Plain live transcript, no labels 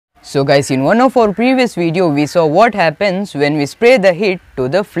So guys, in one of our previous video we saw what happens when we spray the heat to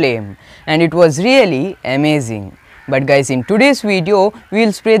the flame, and it was really amazing. But guys, in today's video we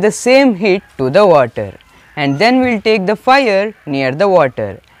will spray the same heat to the water, and then we will take the fire near the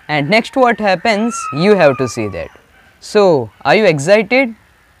water, and next what happens, you have to see that. So are you excited?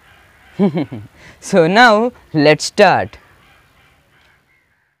 So now let's start.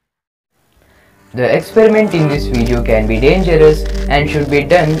 The experiment in this video can be dangerous and should be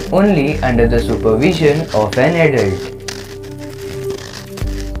done only under the supervision of an adult.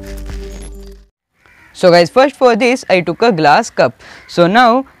 So guys, first for this I took a glass cup. So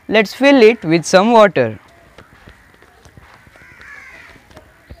now let's fill it with some water.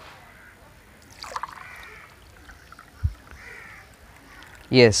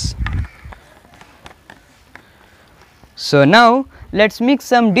 Yes. So now let's mix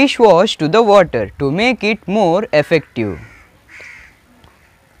some dishwash to the water to make it more effective.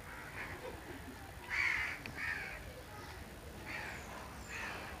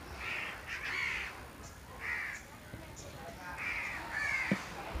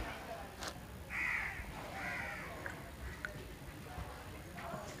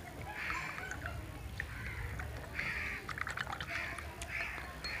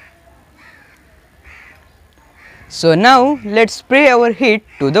 So now let's spray our heat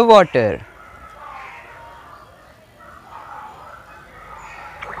to the water.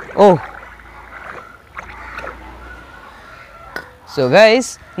 Oh. So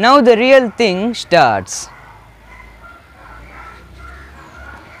guys, now the real thing starts.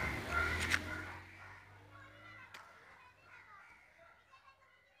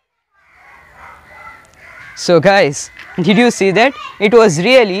 So guys, did you see that? It was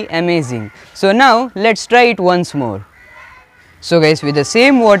really amazing. So now let's try it once more. So guys, with the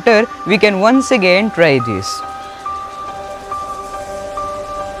same water we can once again try this.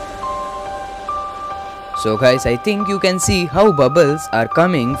 So guys, I think you can see how bubbles are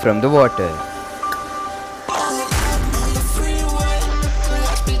coming from the water.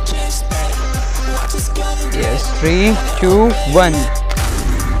 Yes, 3, 2, 1.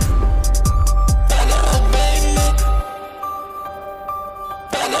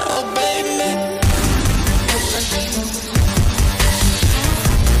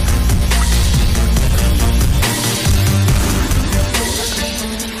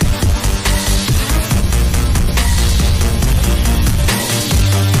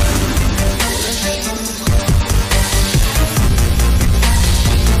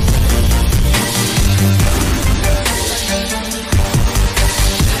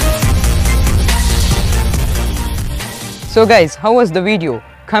 So guys, how was the video?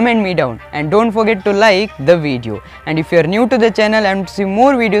 Comment me down and don't forget to like the video. And if you are new to the channel and to see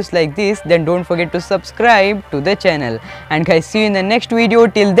more videos like this, then don't forget to subscribe to the channel. And guys, see you in the next video.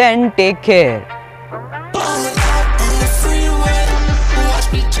 Till then, take care.